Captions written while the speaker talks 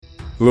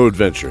Hello,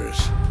 adventurers.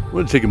 I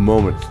want to take a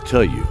moment to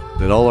tell you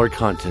that all our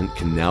content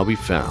can now be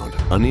found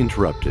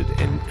uninterrupted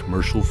and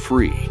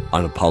commercial-free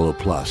on Apollo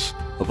Plus.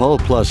 Apollo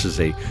Plus is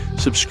a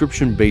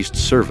subscription-based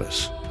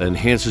service that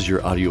enhances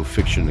your audio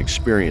fiction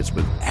experience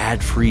with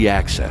ad-free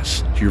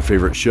access to your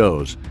favorite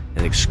shows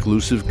and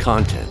exclusive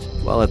content,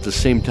 while at the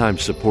same time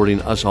supporting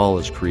us all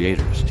as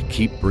creators to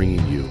keep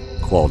bringing you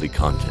quality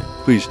content.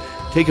 Please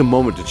take a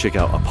moment to check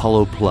out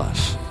Apollo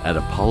Plus at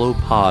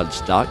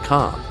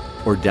apollopods.com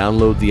or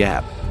download the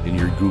app in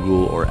your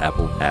Google or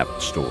Apple app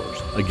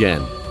stores.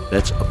 Again,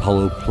 that's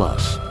Apollo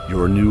Plus,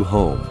 your new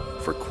home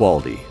for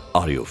quality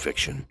audio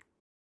fiction.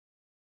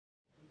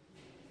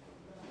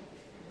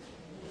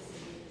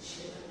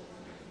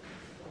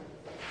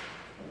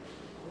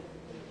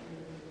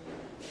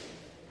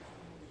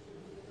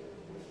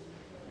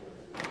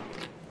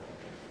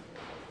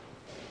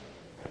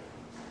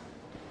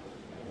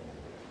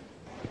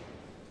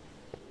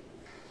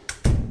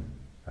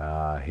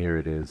 Here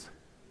it is.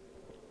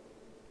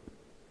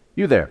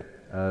 You there,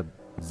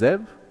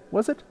 Zev,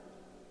 was it?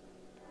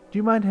 Do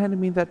you mind handing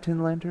me that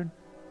tin lantern?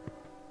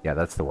 Yeah,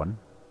 that's the one,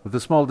 with a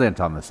small dent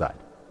on the side.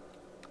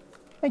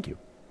 Thank you.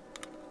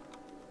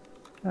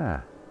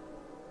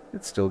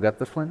 It's still got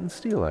the flint and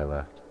steel I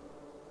left.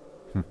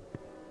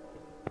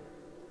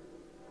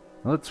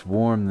 Let's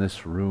warm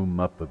this room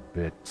up a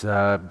bit.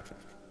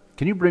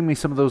 Can you bring me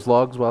some of those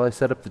logs while I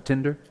set up the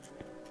tinder?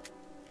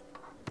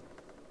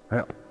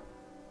 Well,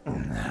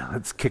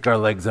 let's kick our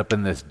legs up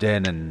in this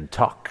den and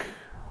talk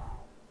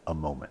a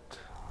moment.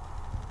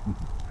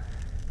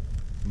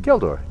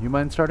 Keldor, you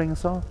mind starting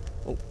us off?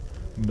 Oh,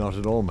 not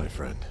at all, my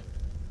friend.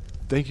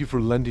 Thank you for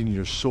lending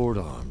your sword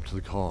arm to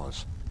the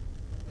cause.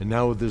 And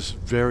now with this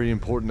very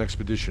important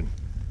expedition,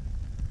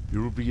 it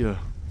will be a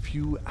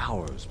few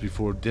hours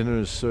before dinner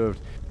is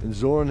served, and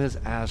Zoran has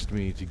asked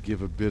me to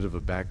give a bit of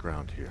a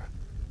background here.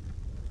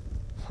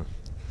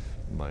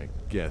 My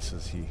guess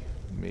is he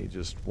may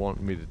just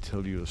want me to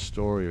tell you a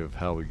story of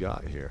how we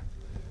got here.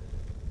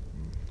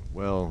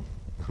 Well,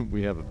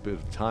 we have a bit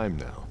of time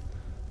now.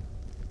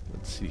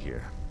 Let's see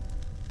here.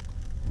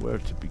 Where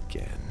to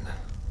begin?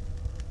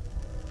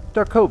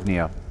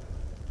 Darkovnia.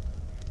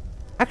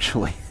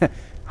 Actually,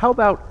 how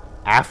about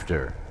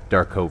after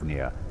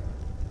Darkovnia?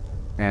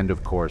 And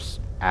of course,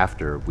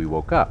 after we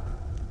woke up.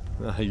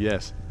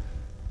 Yes.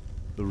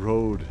 The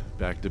road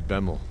back to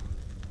Bemmel.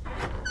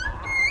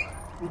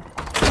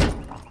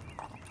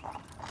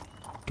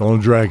 Dawn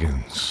of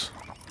Dragons,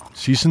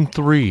 Season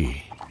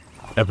 3,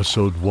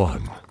 Episode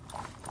 1,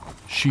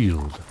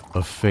 Shield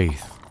of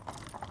Faith.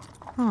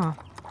 Huh.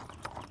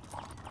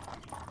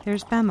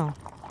 There's Bemmel.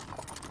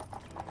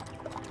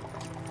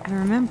 I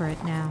remember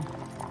it now.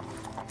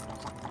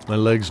 My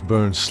legs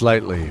burned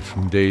slightly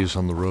from days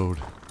on the road.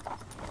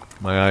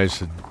 My eyes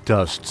had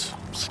dust,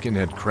 skin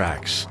had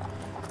cracks,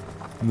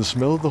 and the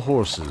smell of the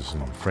horses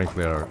and,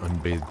 frankly, our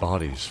unbathed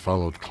bodies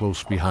followed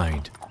close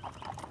behind.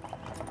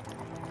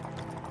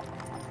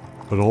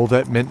 But all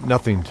that meant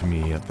nothing to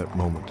me at that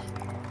moment.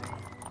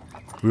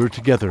 We were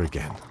together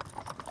again.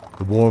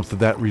 The warmth of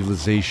that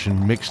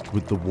realization mixed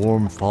with the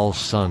warm fall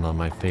sun on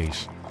my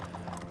face.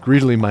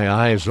 Greedily my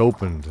eyes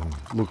opened and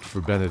looked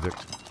for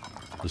Benedict,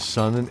 the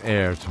son and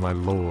heir to my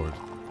lord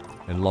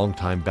and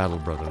longtime battle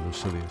brother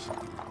Lucilius.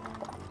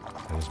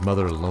 And his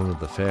mother Ilona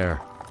the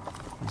Fair,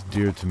 as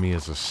dear to me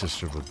as a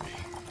sister would be.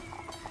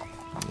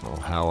 Oh,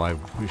 how I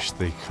wish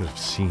they could have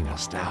seen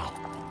us now.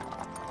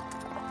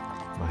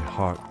 My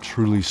heart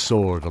truly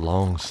soared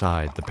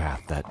alongside the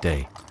path that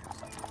day.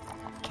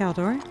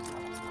 Keldor?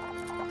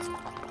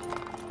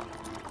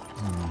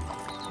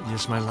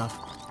 Yes, my love?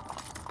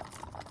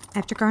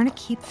 After Garnet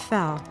Keep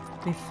fell,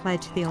 we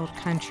fled to the old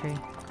country.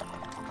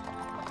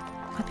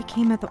 What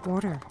became of the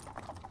Order?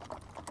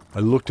 I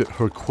looked at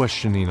her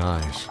questioning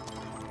eyes.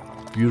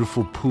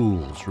 Beautiful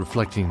pools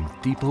reflecting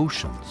deep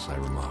oceans, I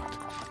remarked.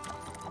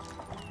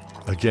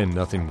 Again,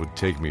 nothing would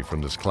take me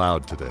from this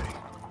cloud today.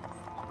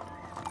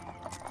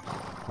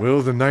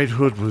 Well, the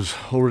knighthood was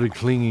already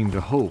clinging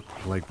to hope,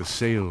 like the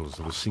sails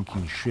of a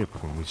sinking ship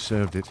when we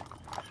served it.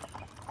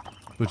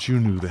 But you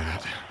knew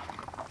that.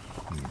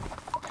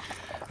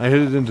 I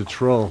headed into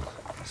Trull,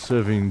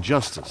 serving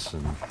justice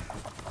and,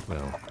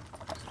 well,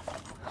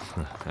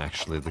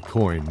 actually the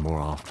coin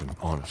more often,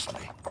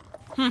 honestly.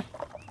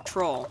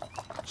 Troll.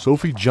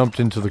 Sophie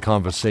jumped into the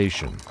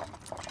conversation.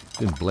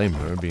 Didn't blame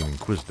her, being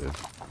inquisitive.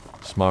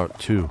 Smart,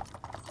 too.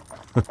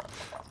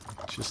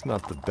 Just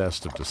not the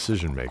best of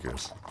decision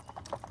makers.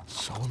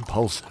 So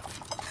impulsive.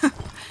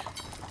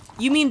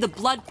 You mean the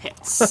blood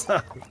pits?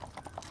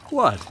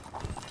 What?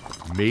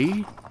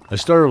 Me? I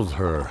startled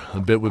her a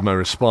bit with my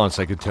response,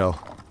 I could tell.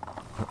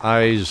 Her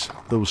eyes,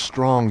 though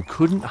strong,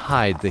 couldn't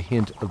hide the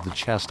hint of the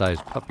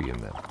chastised puppy in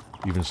them.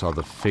 Even saw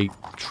the faint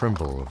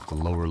tremble of the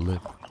lower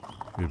lip.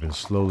 We had been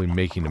slowly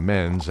making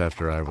amends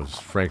after I was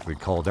frankly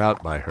called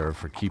out by her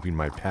for keeping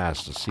my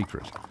past a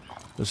secret.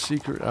 A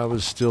secret I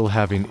was still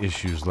having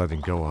issues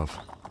letting go of.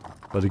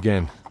 But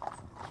again,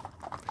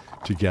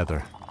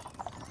 together.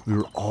 We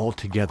were all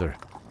together.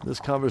 This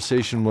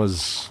conversation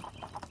was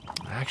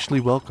actually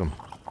welcome.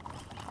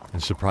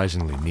 and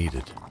surprisingly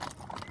needed.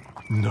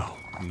 No.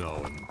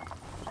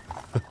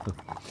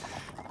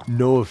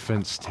 No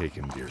offense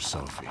taken, dear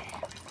Sophie.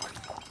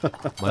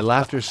 My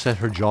laughter set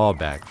her jaw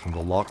back from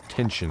the locked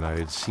tension I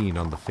had seen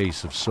on the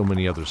face of so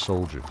many other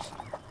soldiers,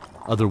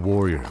 other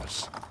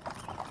warriors,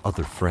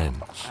 other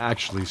friends.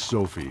 Actually,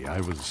 Sophie,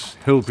 I was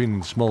helping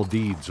in small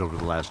deeds over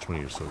the last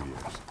 20 or so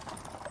years.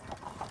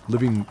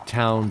 Living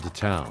town to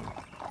town.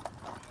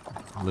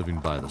 Living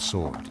by the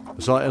sword. I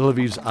saw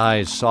Elaviv's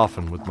eyes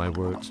soften with my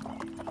words.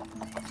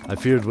 I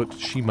feared what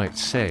she might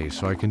say,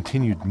 so I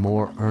continued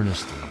more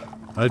earnestly.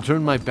 I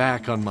turned my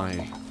back on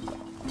my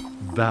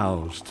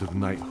vows to the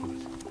knighthood.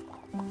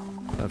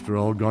 After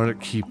all,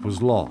 Garnet Keep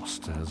was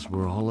lost, as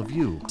were all of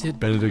you.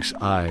 Benedict's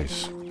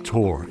eyes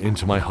tore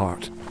into my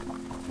heart.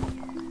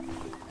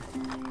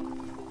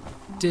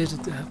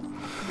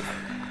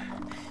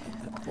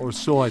 Or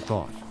so I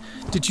thought.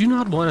 Did you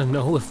not want to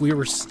know if we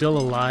were still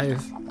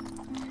alive?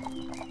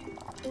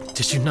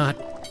 Did you not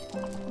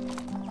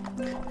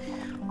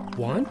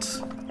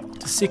want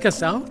to seek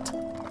us out?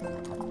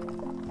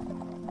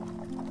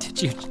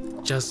 Did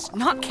you just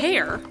Not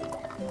care?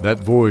 That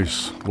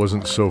voice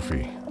wasn't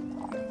Sophie.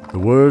 The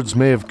words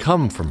may have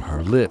come from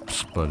her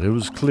lips, but it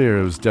was clear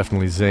it was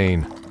definitely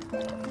Zane.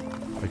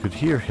 I could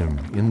hear him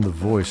in the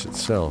voice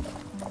itself.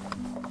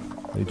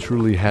 They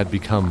truly had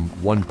become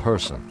one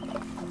person.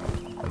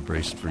 I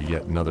braced for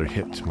yet another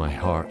hit to my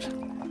heart.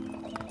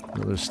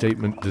 Another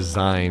statement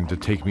designed to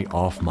take me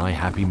off my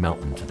happy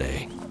mountain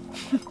today.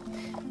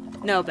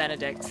 No,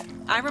 Benedict.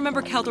 I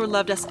remember Keldor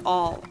loved us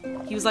all.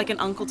 He was like an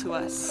uncle to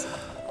us.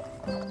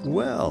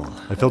 Well,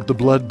 I felt the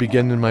blood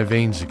begin in my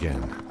veins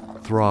again,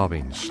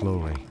 throbbing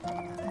slowly.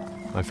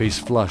 My face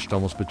flushed,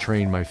 almost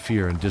betraying my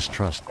fear and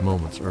distrust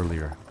moments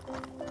earlier.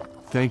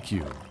 Thank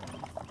you,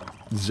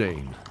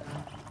 Zane.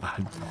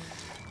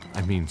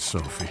 I mean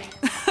Sophie.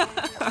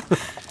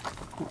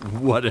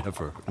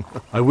 Whatever.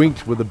 I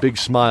winked with a big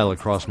smile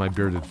across my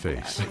bearded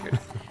face.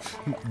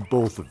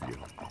 Both of you.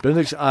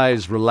 Benedict's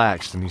eyes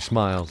relaxed and he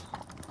smiled.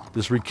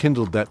 This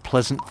rekindled that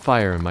pleasant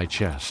fire in my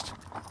chest.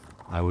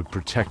 I would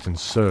protect and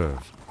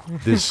serve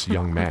this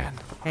young man.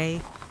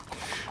 Hey.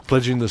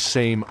 Pledging the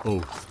same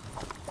oath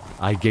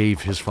I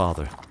gave his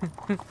father.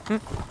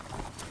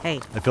 Hey.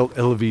 I felt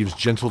Elaviv's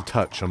gentle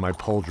touch on my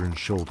pauldron's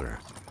shoulder.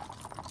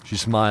 She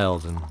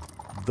smiled, and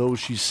though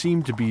she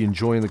seemed to be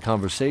enjoying the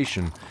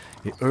conversation,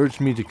 it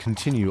urged me to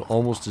continue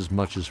almost as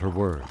much as her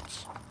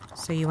words.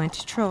 So you went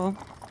to Troll?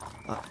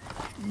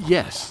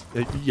 Yes,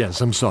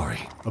 I'm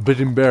sorry. A bit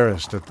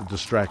embarrassed at the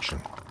distraction.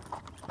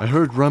 I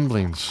heard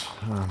rumblings.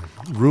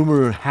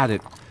 Rumor had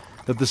it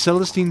that the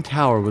Celestine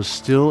Tower was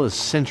still as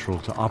central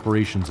to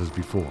operations as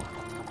before.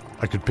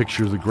 I could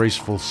picture the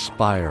graceful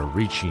spire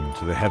reaching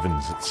to the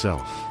heavens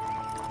itself.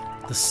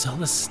 the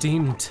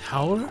Celestine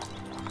Tower?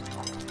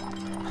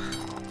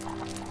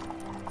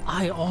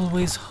 I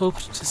always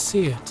hoped to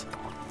see it.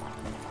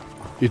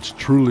 It's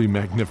truly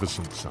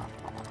magnificent, son.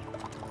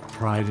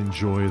 Pride and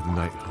joy of the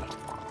knighthood.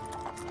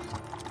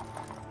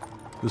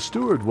 The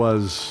steward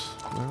was,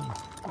 well,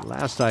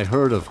 last I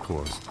heard, of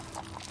course,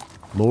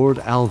 Lord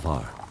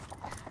Alvar.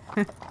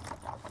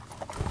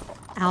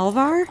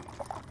 Alvar?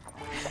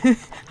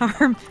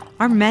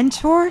 Our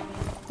mentor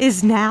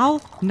is now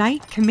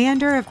Knight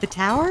Commander of the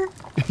Tower?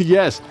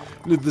 Yes,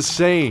 the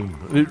same.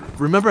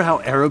 Remember how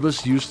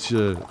Erebus used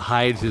to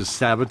hide his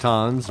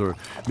sabatons or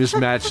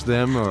mismatch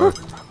them or...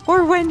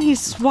 Or when he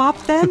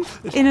swapped them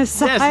in a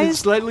size? Yes, it's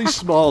slightly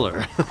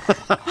smaller.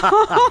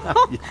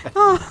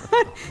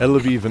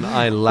 Elaviv and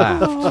I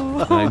laughed,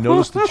 and I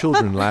noticed the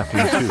children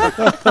laughing too.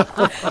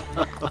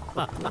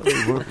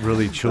 They weren't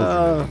really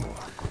children anymore.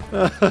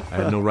 I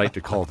had no right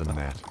to call them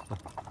that,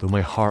 though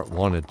my heart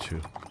wanted to.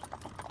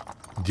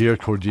 Dear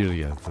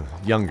Cordelia, the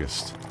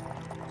youngest,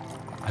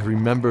 I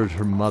remembered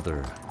her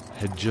mother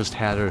had just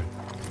had her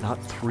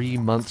not 3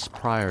 months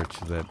prior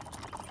to that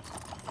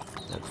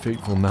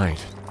fateful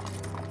night.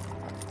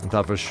 I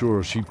thought for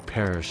sure she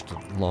perished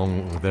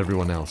along with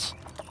everyone else.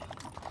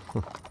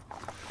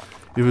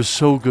 It was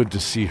so good to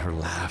see her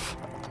laugh.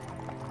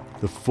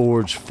 The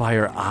forged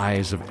fire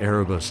eyes of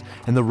Erebus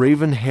and the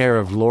raven hair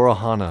of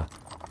Lorahana.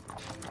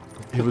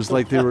 It was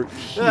like they were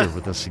here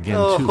with us again,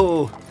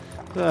 too.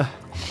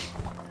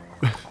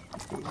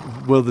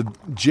 Well, the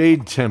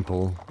Jade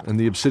Temple and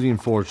the Obsidian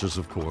Fortress,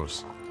 of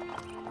course,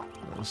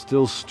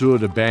 still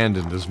stood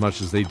abandoned as much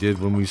as they did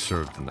when we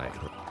served the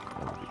knighthood.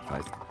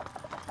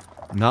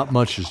 Not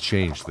much has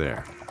changed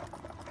there.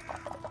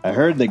 I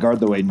heard they guard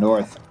the way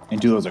north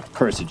into those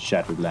accursed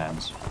Shattered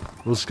Lands.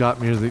 Well,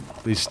 Scottmere,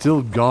 they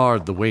still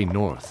guard the way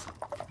north.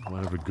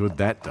 Whatever good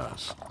that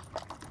does.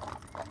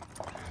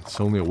 It's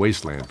only a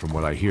wasteland from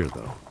what I hear,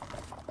 though.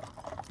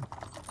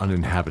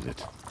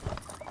 Uninhabited.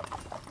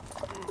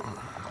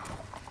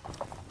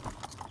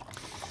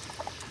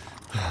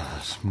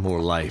 There's more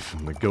life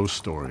in the ghost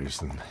stories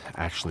than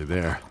actually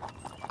there.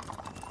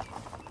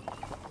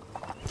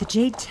 The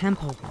Jade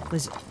Temple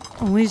was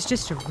always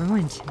just a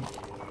ruin to me.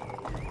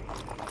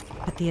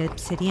 But the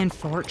Obsidian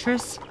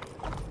Fortress?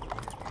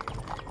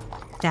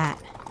 That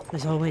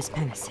was always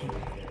menacing.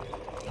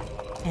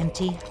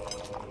 Empty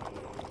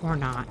or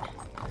not.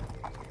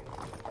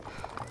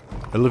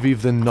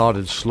 Elaviv then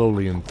nodded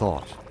slowly in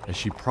thought as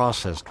she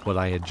processed what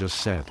I had just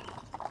said.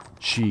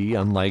 She,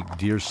 unlike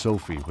dear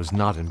Sophie, was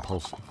not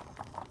impulsive.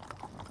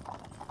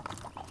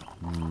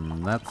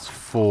 That's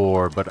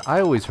 4, but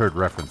I always heard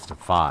reference to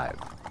 5.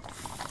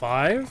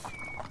 5?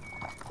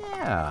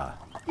 Yeah,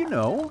 you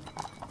know,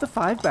 the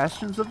 5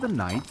 bastions of the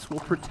Knights will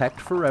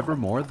protect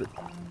forevermore the...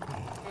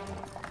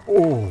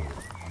 Oh,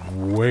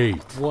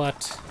 wait.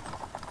 What?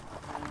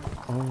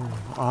 Oh,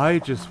 I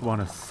just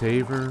want to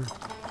savor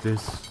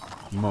this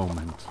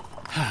moment.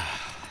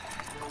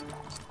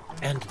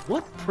 And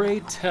what,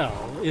 pray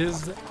tell,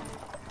 is...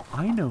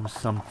 I know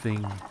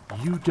something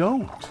you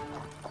don't.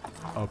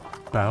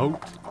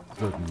 About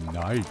the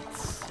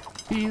Knights.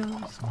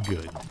 Feels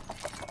good,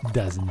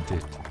 doesn't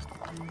it?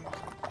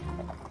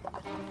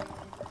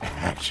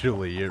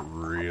 Actually, it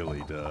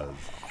really does.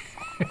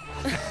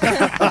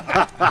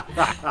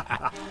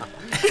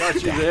 Got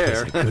you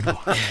there. Good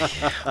one.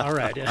 All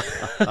right.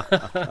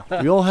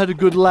 We all had a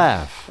good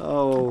laugh.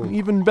 Oh,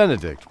 even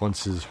Benedict,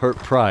 once his hurt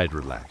pride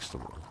relaxed a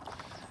little.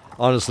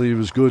 Honestly, it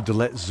was good to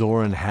let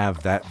Zoran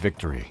have that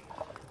victory.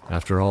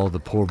 After all, the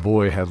poor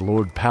boy had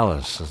Lord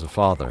Pallas as a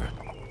father.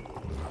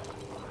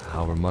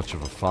 However much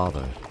of a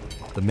father.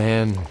 The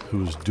man who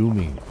was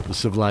dooming the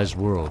civilized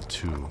world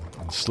to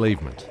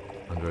enslavement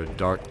under a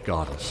dark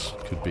goddess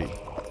could be.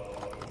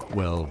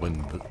 Well, when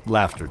the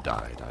laughter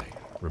died, I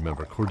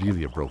remember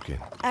Cordelia broke in.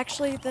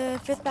 Actually, the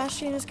 5th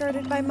Bastion is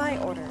guarded by my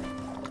order,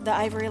 the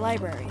Ivory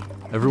Library.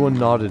 Everyone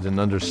nodded in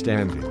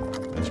understanding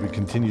as we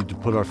continued to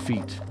put our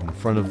feet in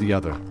front of the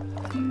other,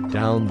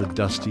 down the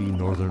dusty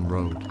northern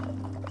road.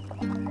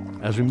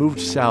 As we moved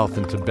south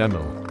into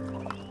Bemel,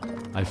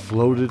 I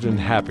floated in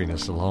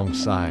happiness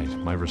alongside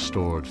my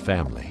restored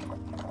family.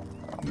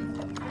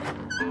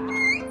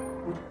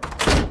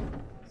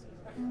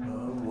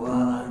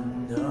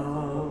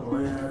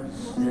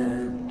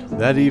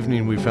 That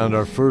evening, we found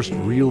our first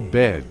real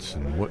beds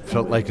in what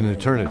felt like an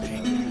eternity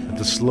at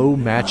the Slow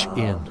Match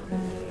Inn.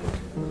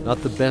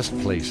 Not the best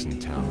place in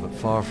town, but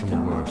far from the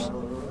worst.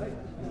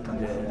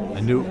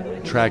 I knew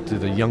it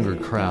attracted a younger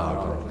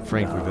crowd, and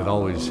frankly, that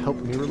always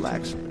helped me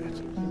relax a bit.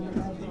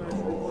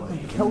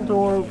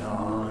 Keldor,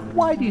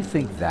 why do you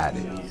think that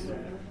is?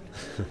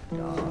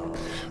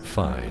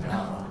 Fine.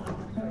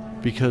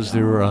 Because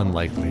they were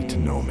unlikely to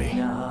know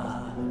me.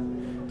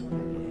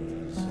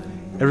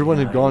 Everyone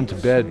had gone to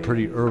bed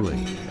pretty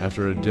early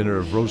after a dinner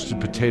of roasted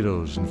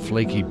potatoes and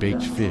flaky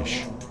baked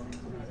fish.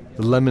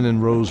 The lemon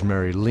and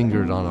rosemary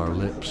lingered on our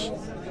lips.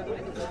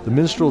 The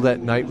minstrel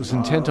that night was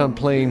intent on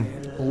playing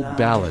old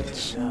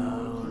ballads.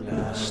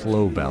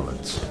 Slow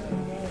ballads.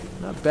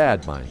 Not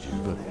bad, mind you,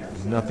 but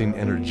nothing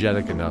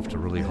energetic enough to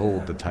really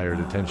hold the tired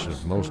attention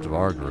of most of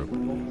our group,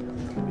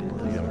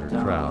 the younger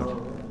crowd.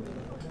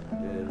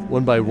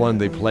 One by one,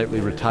 they politely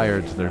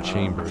retired to their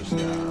chambers.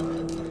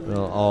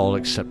 Well, all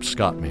except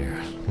Scottmere.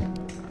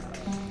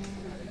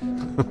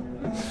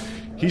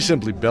 He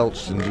simply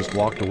belched and just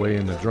walked away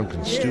in a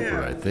drunken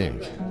stupor, I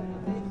think.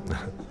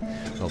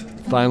 Well,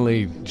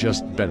 finally,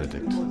 just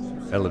Benedict,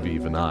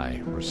 Elaviv, and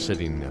I were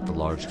sitting at the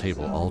large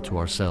table all to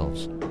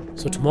ourselves.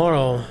 So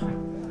tomorrow,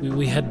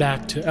 we head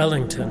back to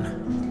Ellington.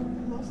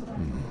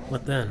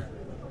 What then?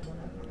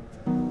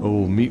 Oh,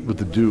 we'll meet with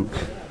the Duke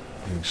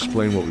and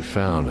explain what we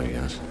found, I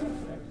guess.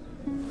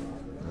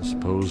 I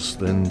suppose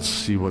then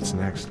see what's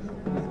next.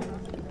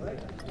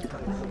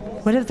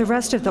 What of the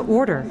rest of the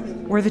Order,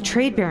 or the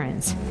trade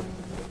barons?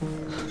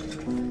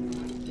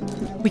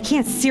 We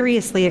can't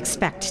seriously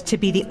expect to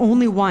be the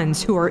only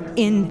ones who are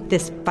in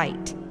this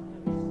fight.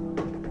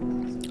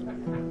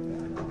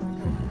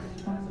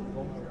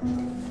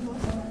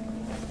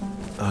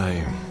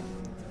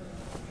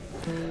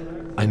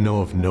 I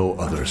know of no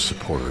other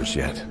supporters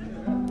yet.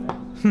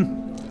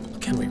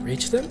 Can we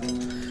reach them?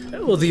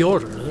 Well, the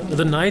Order,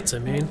 the Knights, I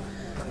mean.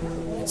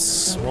 It's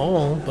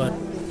small, but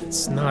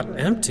it's not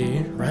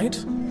empty, right?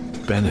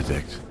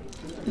 Benedict.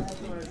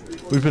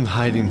 We've been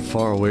hiding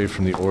far away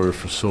from the Order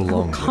for so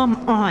long. Oh,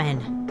 come on.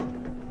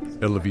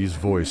 Elaviv's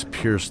voice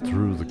pierced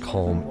through the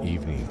calm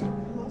evening,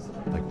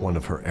 like one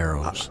of her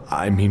arrows.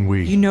 I mean,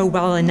 You know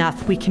well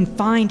enough we can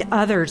find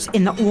others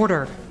in the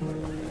Order.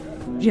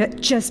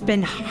 You've just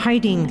been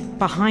hiding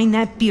behind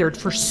that beard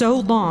for so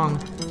long,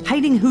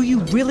 hiding who you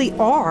really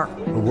are.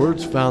 The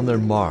words found their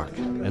mark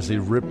as they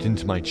ripped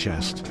into my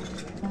chest.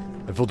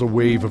 I felt a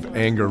wave of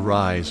anger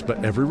rise,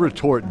 but every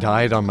retort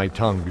died on my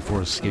tongue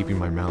before escaping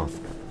my mouth.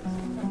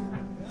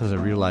 As I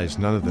realized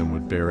none of them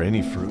would bear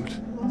any fruit.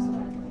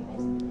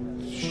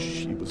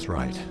 She was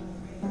right.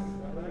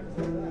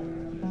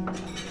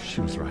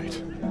 She was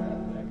right.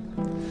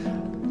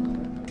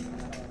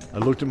 I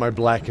looked at my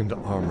blackened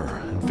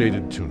armor and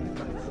faded tunic.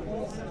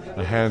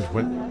 My hand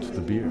went to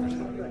the beard.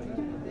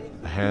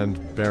 A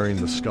hand bearing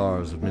the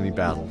scars of many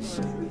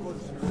battles.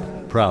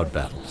 Proud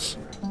battles.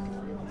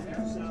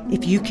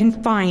 If you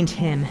can find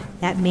him,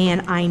 that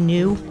man I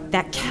knew,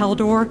 that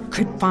Keldor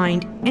could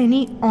find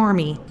any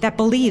army that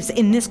believes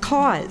in this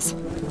cause.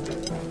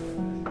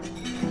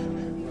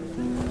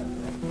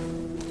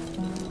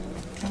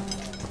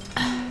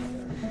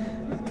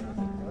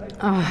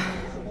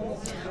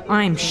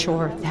 I'm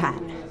sure of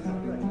that.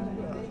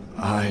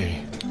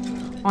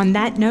 On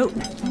that note,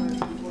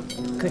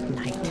 good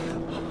night.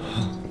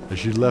 As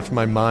she left,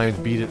 my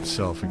mind beat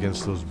itself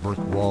against those brick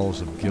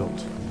walls of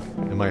guilt,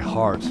 and my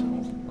heart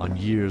on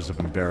years of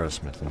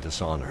embarrassment and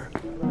dishonor.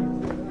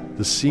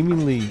 The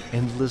seemingly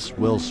endless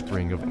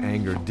wellspring of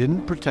anger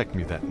didn't protect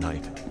me that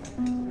night.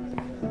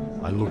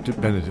 I looked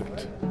at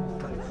Benedict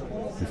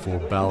before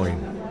bowing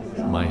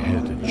my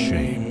head in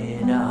shame.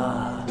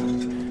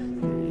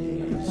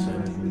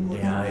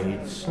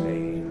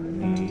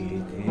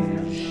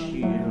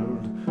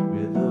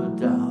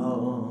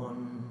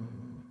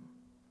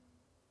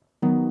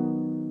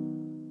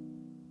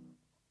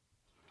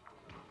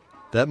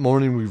 That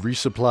morning we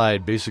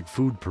resupplied basic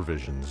food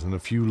provisions and a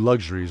few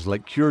luxuries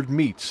like cured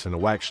meats and a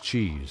waxed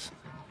cheese.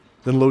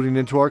 Then loading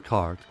into our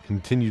cart,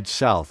 continued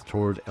south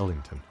toward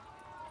Ellington.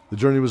 The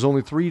journey was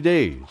only 3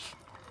 days,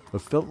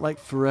 but felt like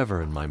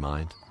forever in my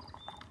mind.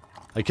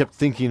 I kept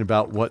thinking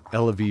about what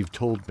Elaviv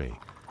told me,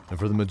 and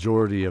for the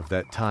majority of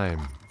that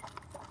time,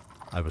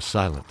 I was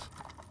silent.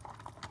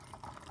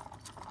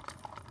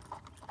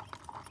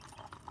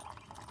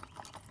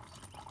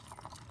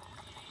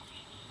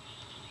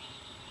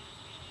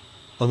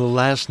 On the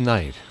last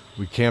night,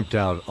 we camped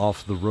out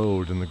off the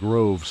road in the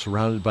grove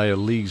surrounded by a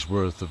league's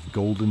worth of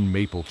golden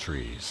maple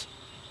trees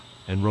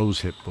and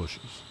rosehip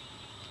bushes.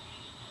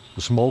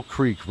 A small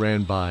creek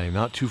ran by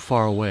not too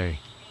far away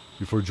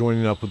before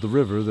joining up with the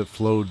river that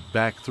flowed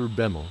back through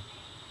Bemmel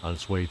on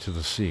its way to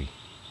the sea.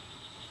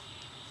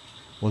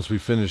 Once we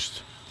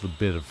finished the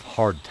bit of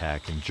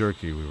hardtack and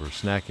jerky we were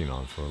snacking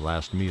on for our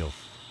last meal,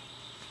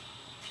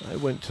 I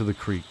went to the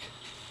creek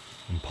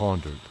and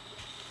pondered.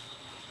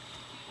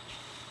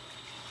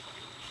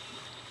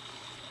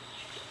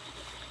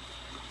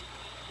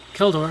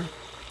 Keldor,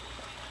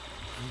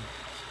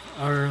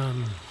 are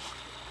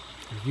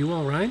you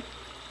all right?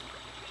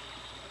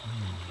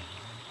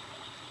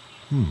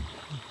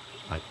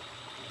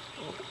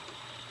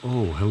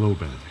 Oh, hello,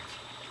 Benedict.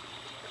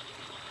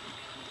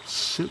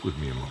 Sit with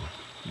me a moment,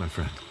 my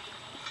friend.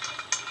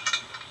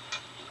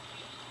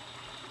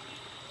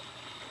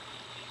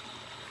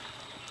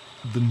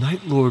 The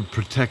Night Lord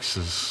protects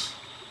us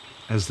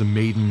as the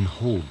maiden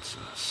holds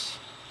us.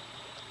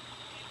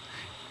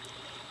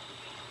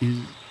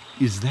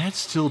 Is that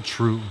still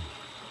true?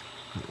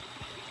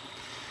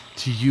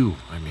 To you,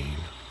 I mean.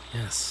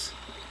 Yes.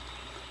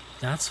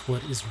 That's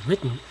what is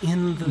written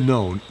in the...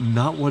 No,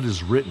 not what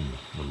is written,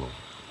 my lord.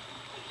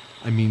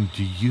 I mean,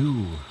 do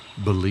you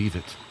believe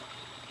it?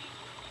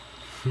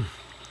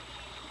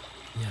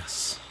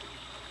 Yes.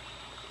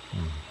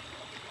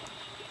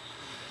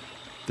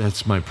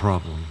 That's my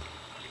problem.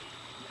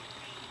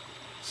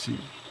 See,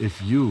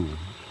 if you,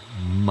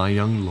 my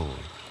young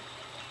lord,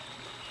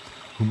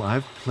 whom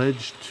I've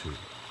pledged to,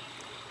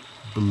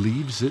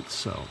 believes it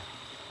so,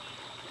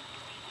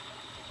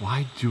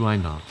 why do I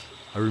not?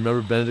 I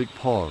remember Benedict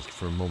paused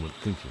for a moment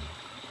thinking,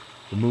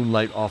 the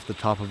moonlight off the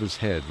top of his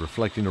head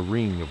reflecting a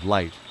ring of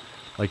light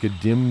like a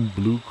dim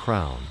blue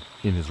crown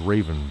in his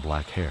raven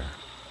black hair.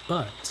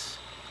 But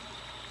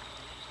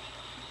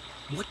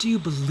what do you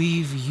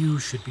believe you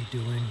should be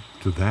doing?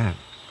 To that,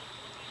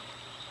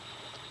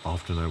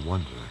 often I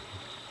wonder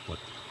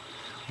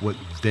what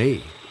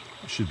they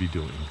should be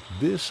doing.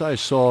 This I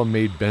saw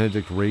made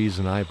Benedict raise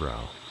an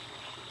eyebrow,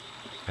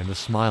 and a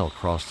smile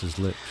crossed his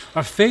lips.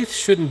 Our faith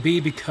shouldn't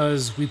be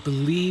because we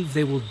believe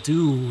they will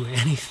do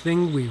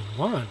anything we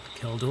want,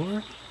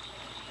 Keldor.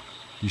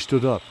 He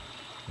stood up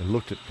and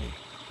looked at me,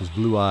 his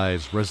blue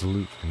eyes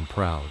resolute and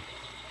proud.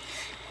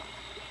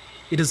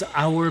 It is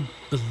our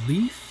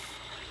belief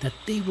that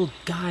they will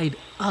guide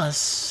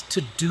us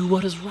to do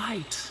what is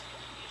right.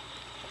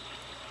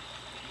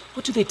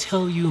 What do they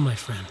tell you, my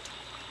friend?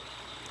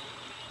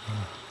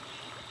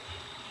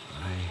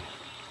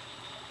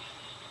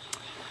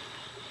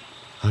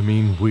 I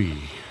mean, we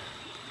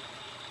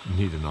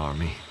need an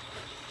army.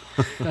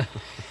 Well,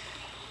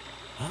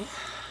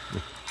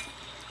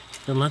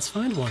 then let's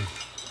find one.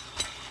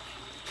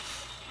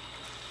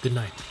 Good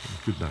night.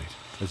 Good night.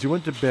 As he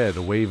went to bed,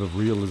 a wave of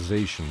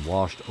realization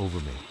washed over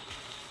me.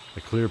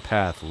 A clear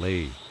path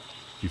lay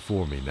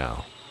before me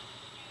now.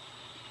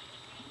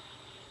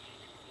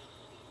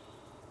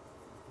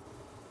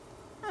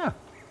 Yeah,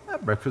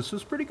 that breakfast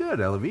was pretty good,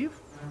 Elaviv.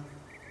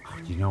 Oh,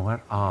 you know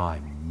what? Oh,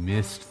 I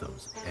missed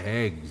those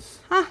eggs.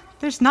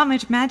 There's not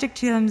much magic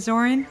to them,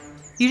 Zoran.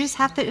 You just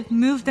have to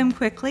move them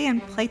quickly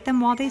and plate them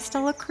while they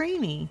still look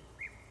creamy.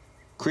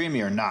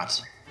 Creamy or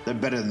not, they're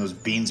better than those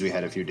beans we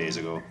had a few days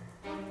ago.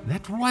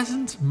 That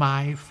wasn't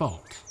my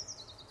fault.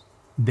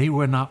 They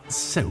were not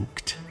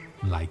soaked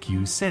like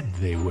you said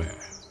they were.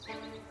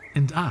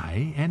 And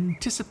I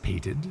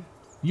anticipated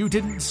you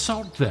didn't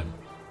salt them.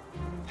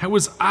 How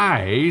was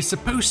I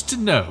supposed to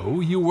know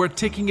you were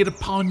taking it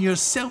upon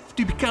yourself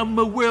to become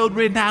a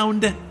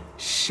world-renowned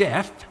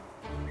chef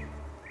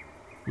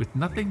with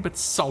nothing but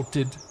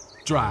salted,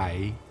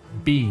 dry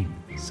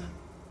beans?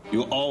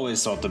 You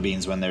always salt the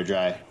beans when they're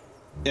dry.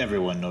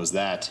 Everyone knows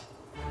that.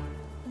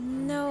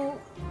 No,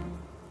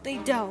 they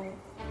don't.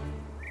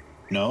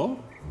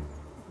 No?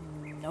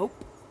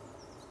 Nope.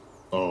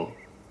 Oh.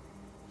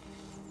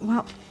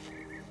 Well,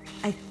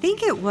 I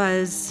think it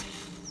was...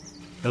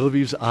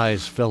 Eleviv's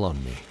eyes fell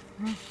on me.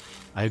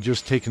 I had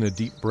just taken a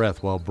deep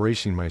breath while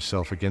bracing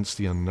myself against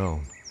the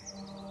unknown.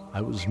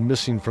 I was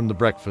missing from the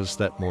breakfast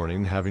that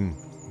morning, having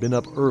been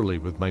up early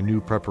with my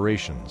new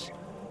preparations.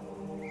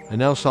 I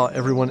now saw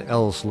everyone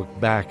else look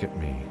back at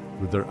me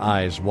with their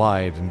eyes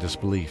wide in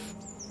disbelief.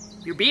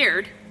 Your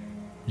beard?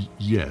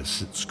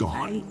 Yes, it's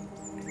gone.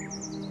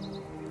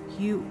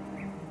 You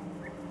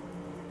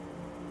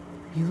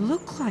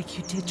look like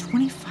you did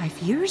 25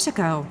 years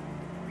ago.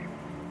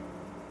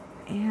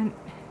 And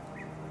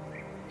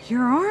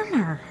your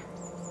armor.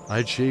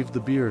 I'd shaved the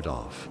beard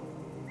off,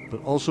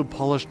 but also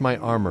polished my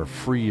armor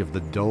free of the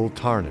dull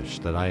tarnish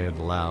that I had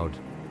allowed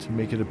to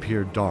make it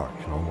appear dark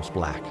and almost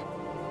black.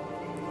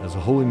 As a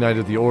Holy Knight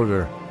of the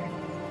Order,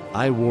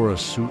 I wore a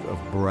suit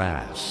of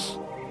brass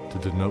to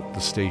denote the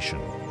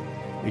station.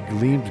 It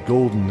gleamed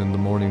golden in the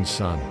morning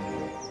sun.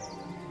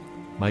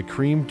 My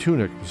cream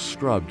tunic was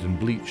scrubbed and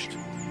bleached.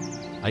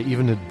 I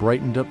even had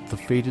brightened up the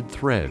faded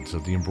threads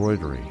of the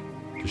embroidery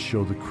to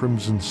show the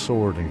crimson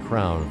sword and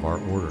crown of our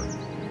order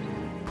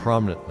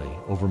prominently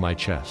over my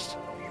chest.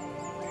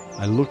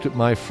 I looked at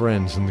my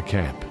friends in the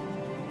camp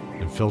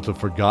and felt a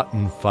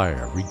forgotten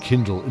fire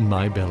rekindle in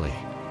my belly.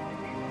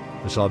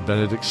 I saw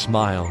Benedict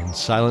smile in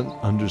silent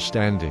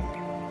understanding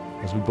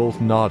as we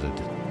both nodded,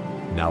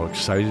 now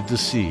excited to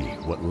see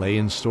what lay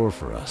in store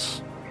for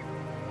us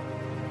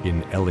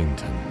in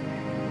Ellington.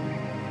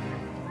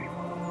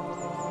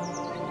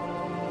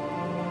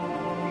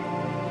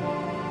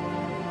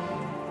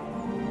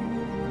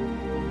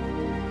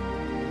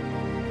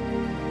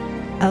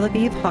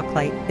 Eleviv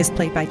Hawklight is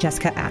played by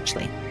Jessica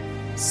Ashley.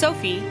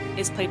 Sophie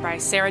is played by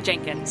Sarah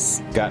Jenkins.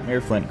 Gottmir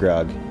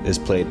Flintgrog is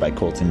played by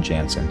Colton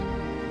Jansen.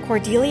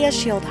 Cordelia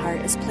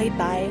Shieldheart is played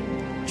by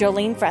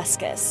Jolene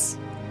Frescus.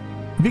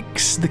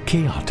 Vix the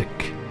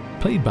Chaotic,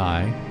 played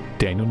by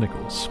Daniel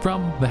Nichols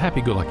from the Happy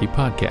Go Lucky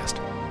podcast.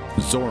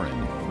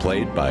 Zoran,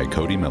 played by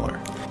Cody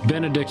Miller.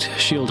 Benedict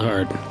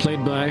Shieldheart,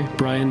 played by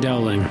Brian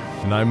Dowling.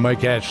 And I'm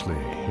Mike Ashley,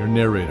 your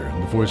narrator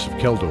and the voice of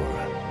Keldor.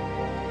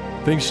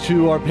 Thanks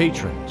to our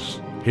patrons,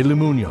 Haley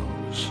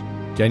Munoz,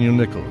 Daniel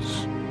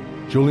Nichols,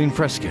 Jolene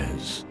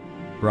Fresquez,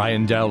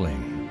 Brian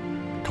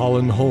Dowling,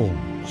 Colin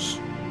Holmes,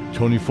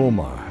 Tony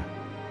Fulmar,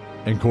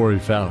 and Corey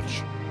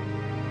Fouch.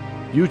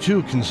 You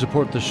too can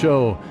support the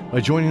show by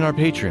joining our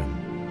Patreon,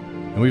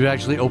 and we've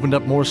actually opened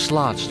up more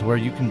slots to where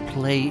you can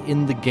play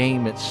in the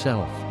game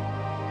itself.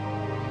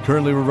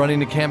 Currently we're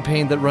running a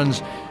campaign that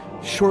runs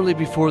shortly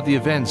before the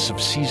events of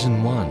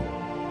Season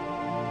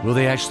 1. Will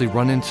they actually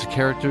run into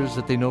characters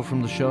that they know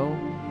from the show?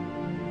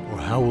 Or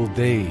how will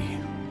they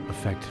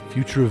affect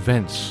future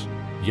events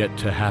yet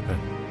to happen?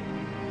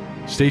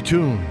 Stay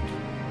tuned,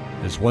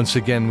 as once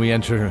again we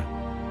enter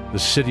the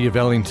city of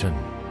Ellington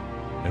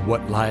and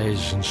what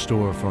lies in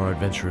store for our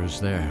adventurers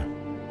there.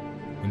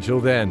 Until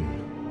then,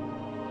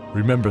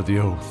 remember the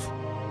oath.